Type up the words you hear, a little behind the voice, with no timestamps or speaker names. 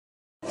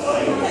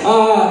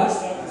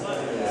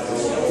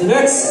The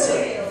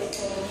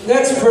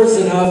next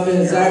person up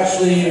is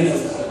actually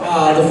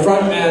the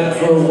frontman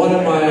for one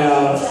of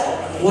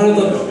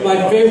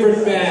my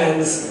favorite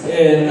bands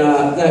in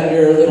that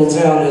your little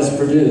town has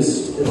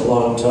produced in a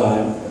long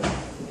time,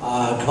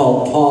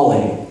 called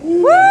Polly.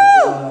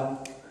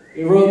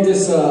 He wrote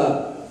this.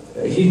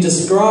 He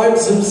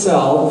describes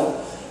himself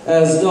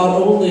as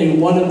not only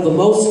one of the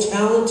most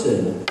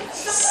talented,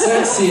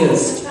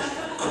 sexiest,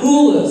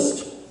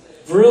 coolest,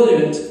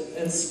 brilliant,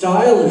 and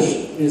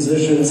stylish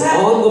musicians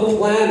on the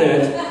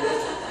planet,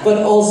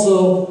 but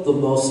also the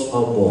most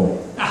humble.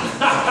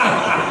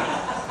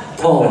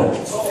 Paul.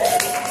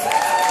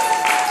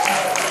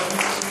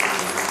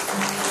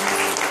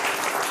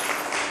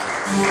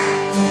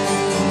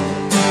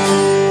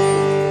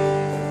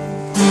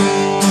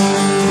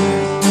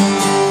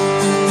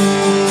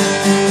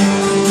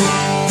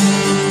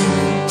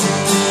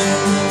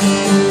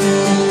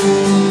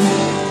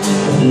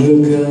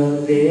 Look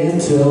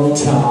a little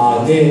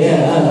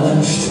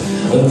tarnished,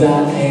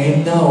 that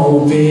ain't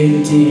no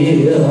big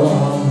deal.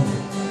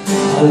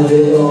 A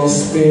little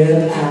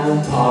spit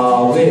and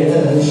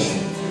polish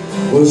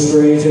will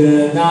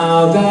straighten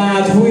out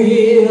that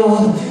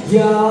wheel.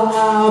 You're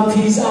a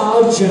piece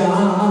of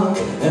junk,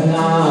 and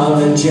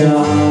I'm a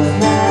junk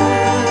man.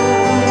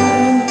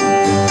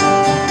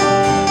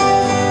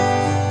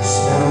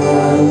 Smell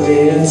a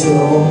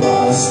little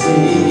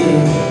musty,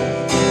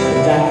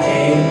 that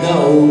ain't no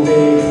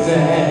big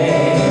thing.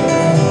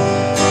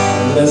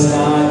 Let's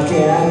not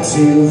get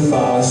too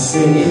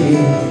fussy,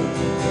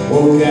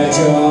 we'll get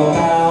your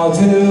bell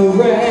to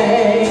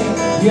ring.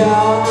 You're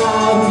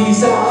a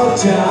piece of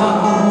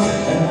junk,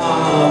 and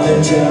I'm a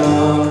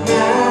junk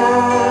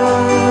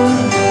man.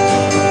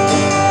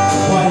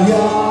 Well,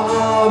 you're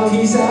a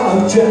piece of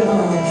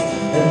junk,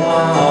 and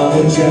I'm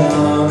a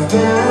junk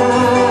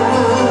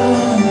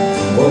man.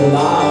 Well,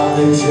 I'm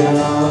a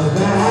junk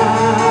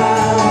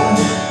man.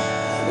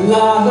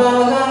 La la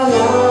la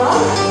la.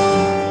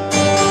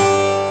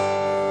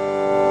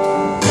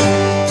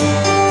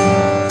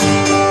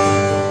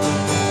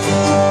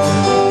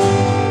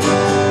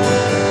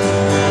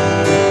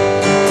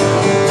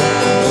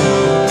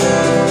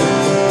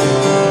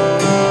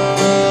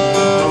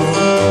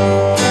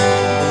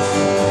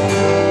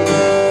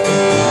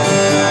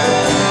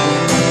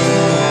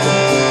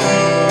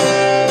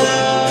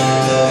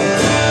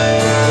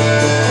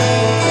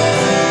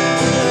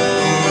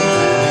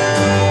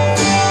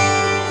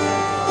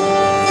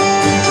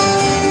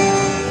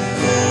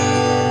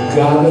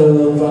 Got a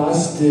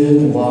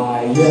busted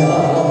wire,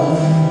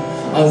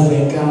 I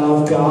think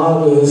I've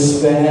got a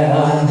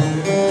spare.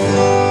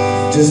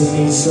 Just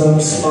need some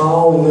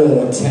small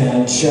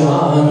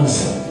attentions,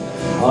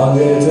 a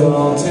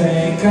little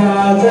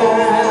tinker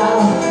there.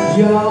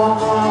 You're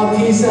a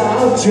piece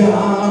of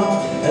junk,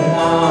 and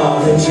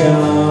I'm a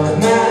junk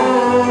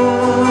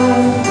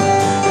man.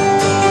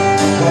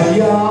 Well,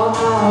 you're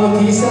a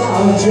piece of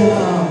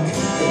junk,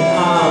 and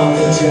I'm a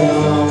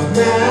junk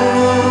man.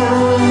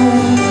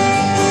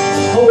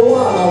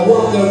 What a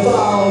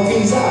wonderful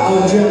piece of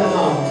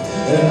junk,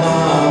 and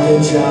I'm a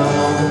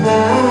junk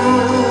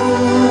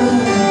man.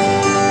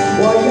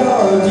 Well,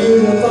 you're a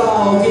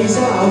beautiful piece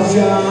of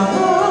junk,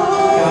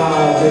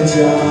 I'm a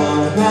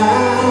junk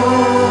man.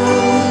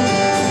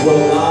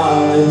 Well,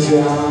 I'm a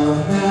junk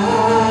man.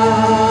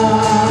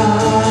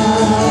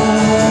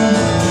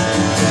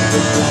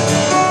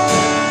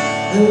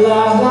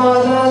 La la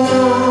la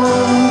la.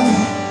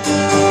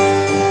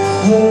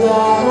 La la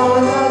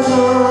la la.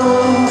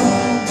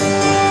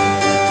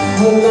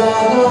 La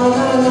la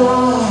la la,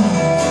 la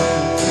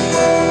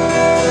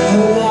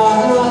la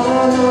la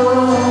la,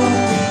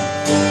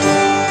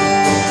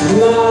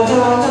 la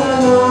la la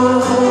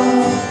la,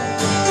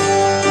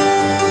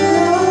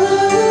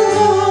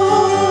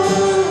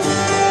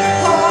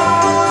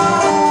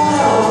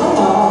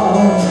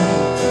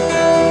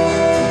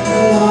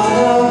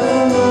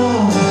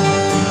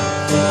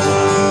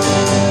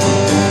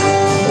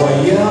 well,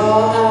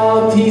 you're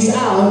a piece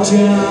of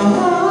junk,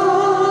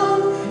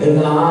 and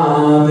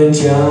I'm a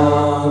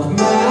junk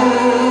man.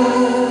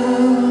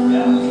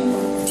 Yeah.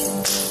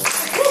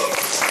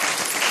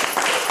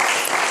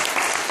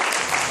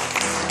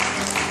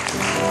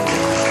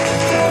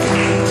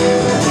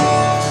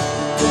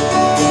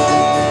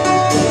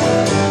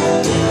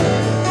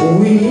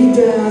 We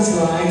dance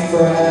like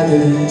Fred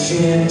and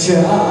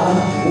Ginger,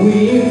 we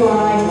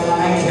fight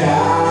like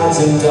cats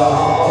and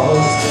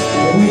dogs,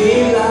 we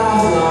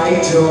laugh like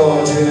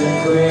George and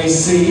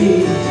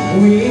Gracie,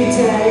 we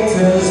take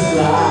turns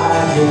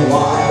black and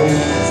white.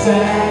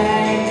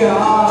 Thank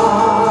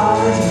God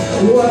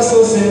we're so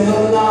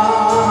civilized.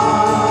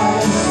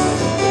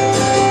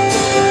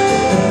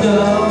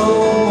 No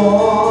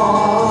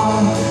more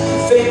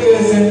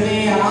fingers in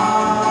the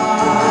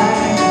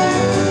eye,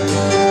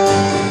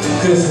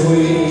 'cause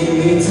we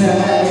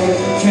take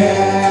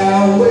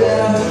care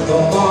with the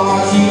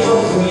Marquis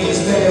of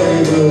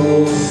Queensberry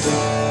rules.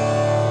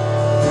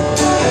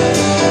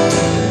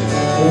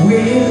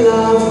 We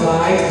love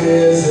like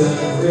Liz and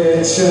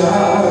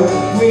Richard,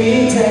 we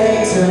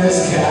take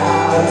monsters,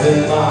 cat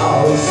and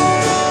mouse.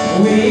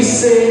 We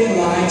sing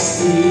like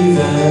Stephen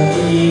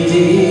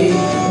Edie.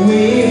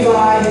 We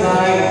fight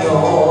like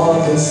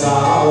North and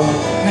South.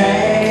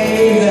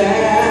 Hey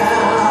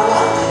there,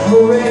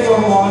 hooray for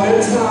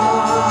modern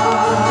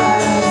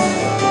times.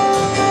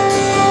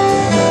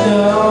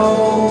 No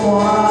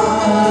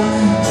one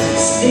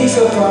sneaks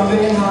up from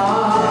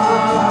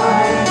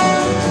behind,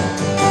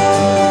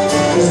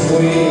 'cause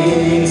we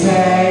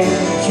take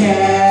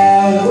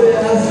care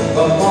with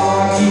a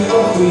marquee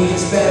of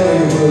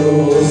Queensberry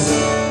rules.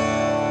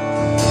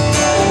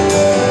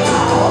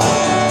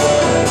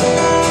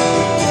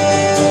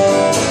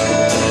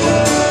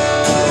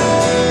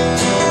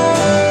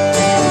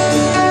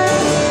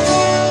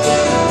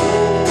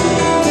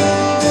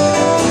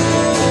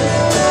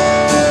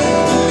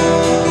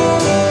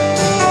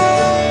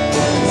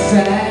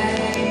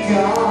 Thank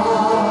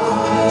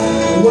God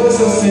we're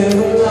so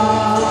civilized.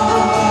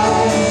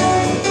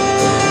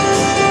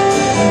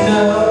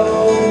 No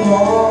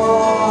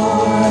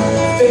more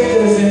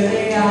fingers in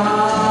the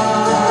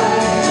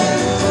eye,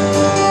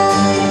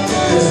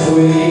 'cause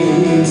we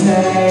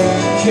take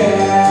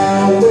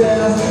care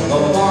with a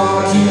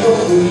marquee of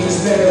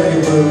Queensberry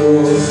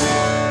rules.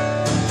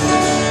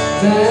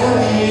 There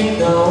ain't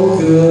no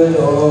good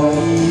or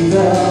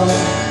evil,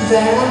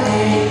 there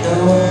ain't no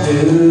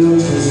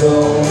neutral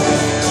zone.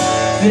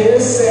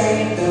 This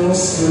ain't no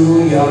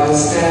schoolyard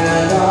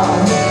stand-up,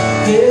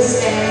 this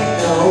ain't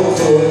no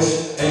push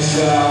and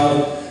shove.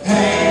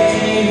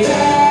 Hey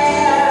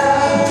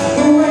there,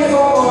 hooray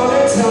for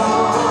modern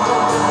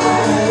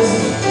times.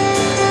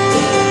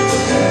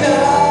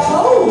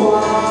 No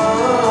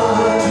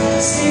one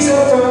sneaks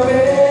up from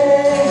behind,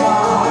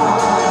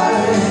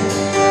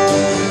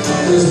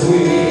 'cause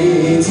we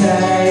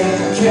take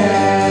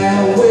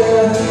care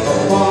with a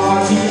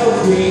marquee of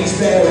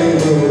Queensberry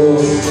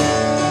rules.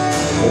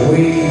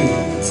 We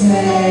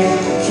take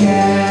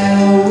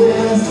care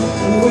with,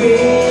 we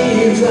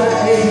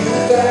play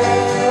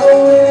fair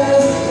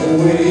with,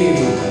 we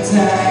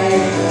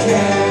take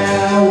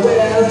care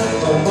with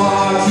a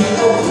marquee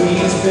of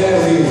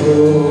Queensberry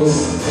rules.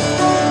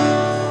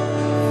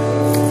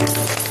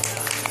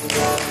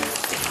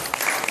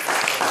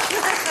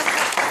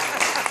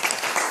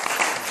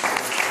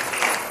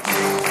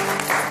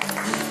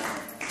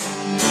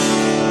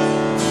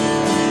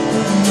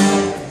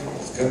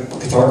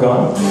 Guitar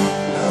gone?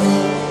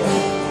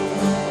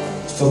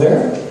 Still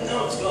there? No,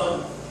 it's gone.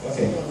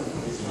 Okay.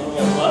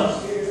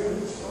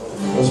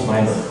 What's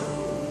mine?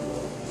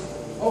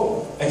 Oh,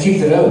 I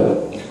kicked it out.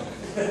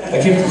 I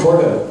kicked the cord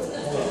out.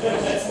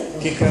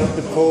 Kick out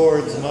the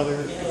cords, mother.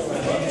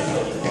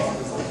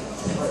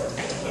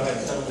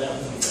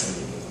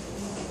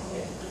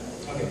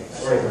 Okay,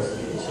 sorry.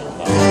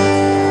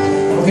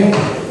 Okay.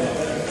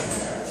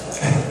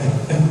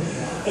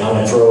 I'm a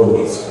pro.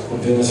 I've been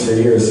doing this for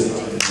years.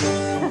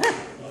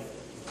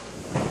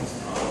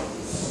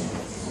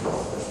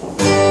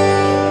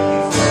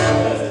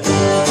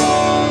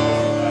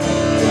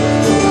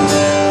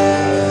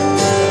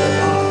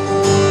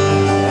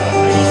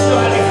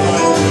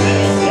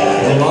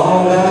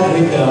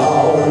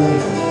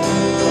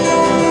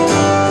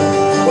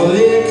 Well,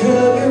 it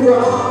could be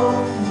wrong,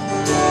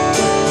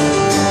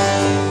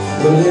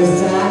 but if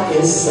that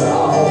is so,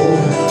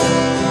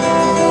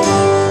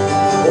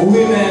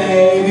 we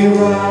may be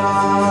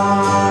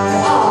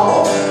right.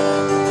 Oh.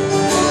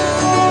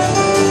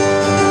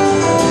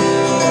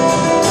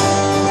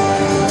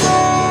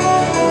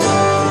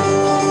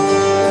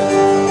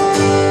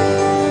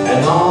 And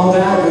all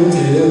that we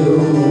do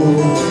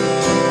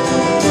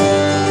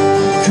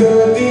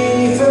could be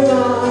for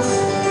us.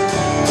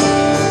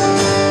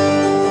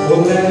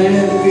 Well, let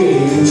it be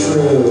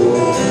true,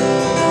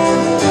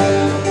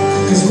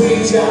 'cause we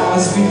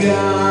just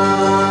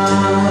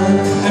begun,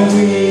 and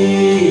we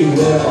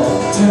will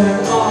turn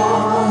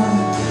on.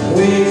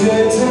 We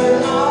could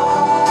turn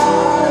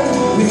on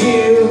with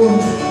you.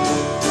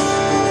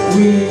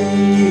 We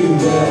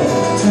will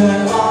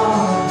turn on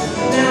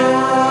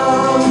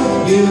now.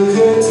 You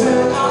could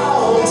turn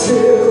on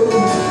too.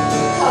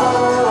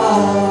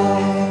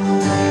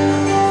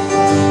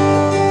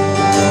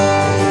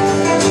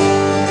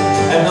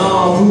 And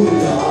all who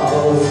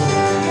love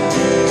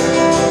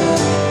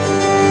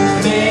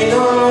may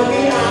not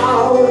be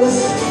ours,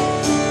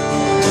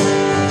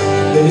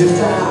 but if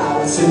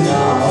that's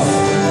enough,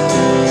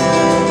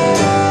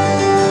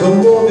 then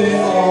we'll be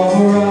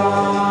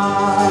alright,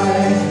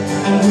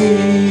 and we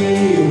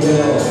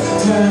will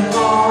turn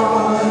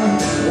on.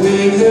 We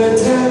could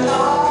turn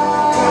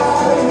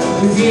on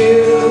with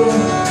you.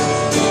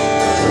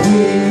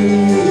 We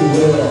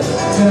will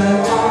turn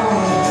on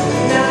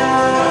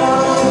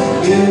now.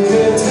 You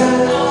could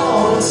turn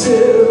on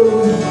too.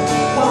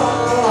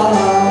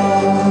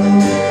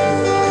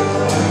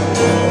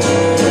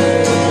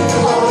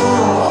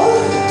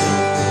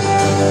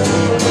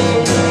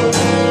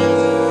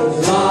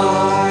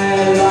 My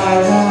life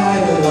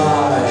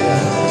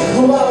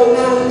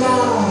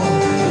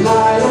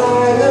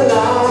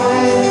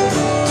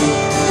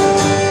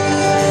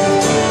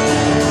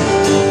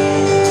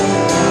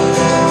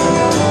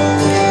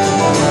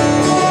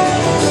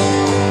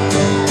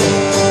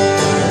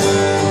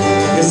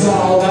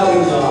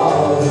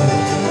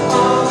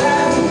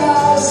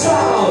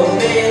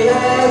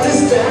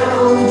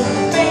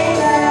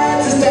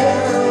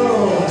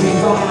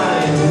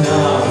find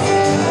enough.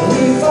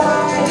 We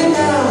find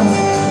enough,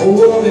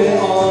 we'll be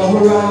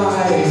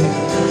alright.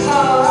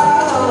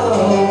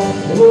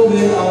 Oh, we'll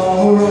be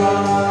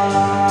alright.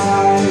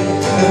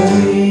 And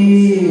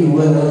we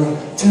will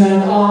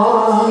turn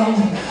on.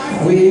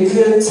 We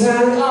could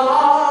turn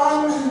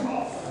on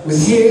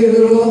with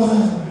you.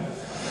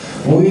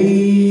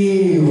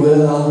 We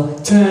will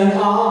turn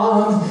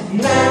on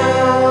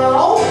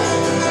now.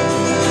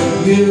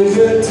 You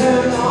could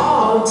turn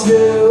on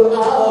too.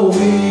 Oh,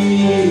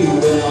 we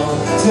will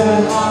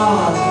turn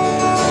on.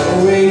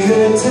 We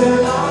could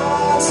turn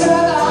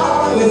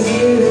on with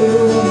you.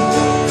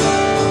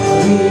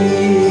 We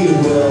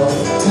will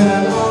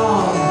turn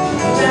on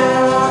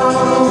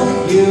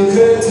now. You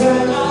could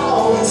turn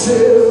on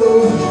too.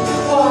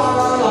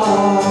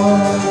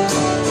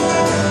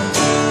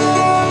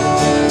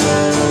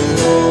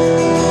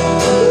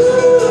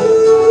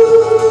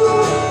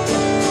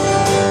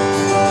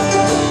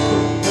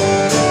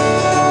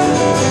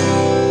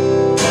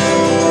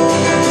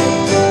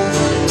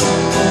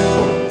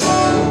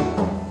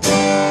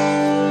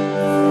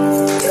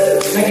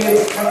 Thank you.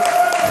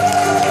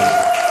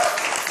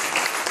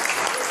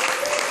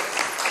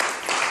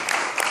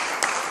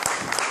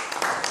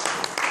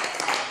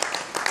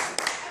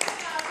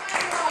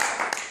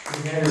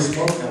 You can have your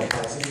smoke now,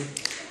 Patsy.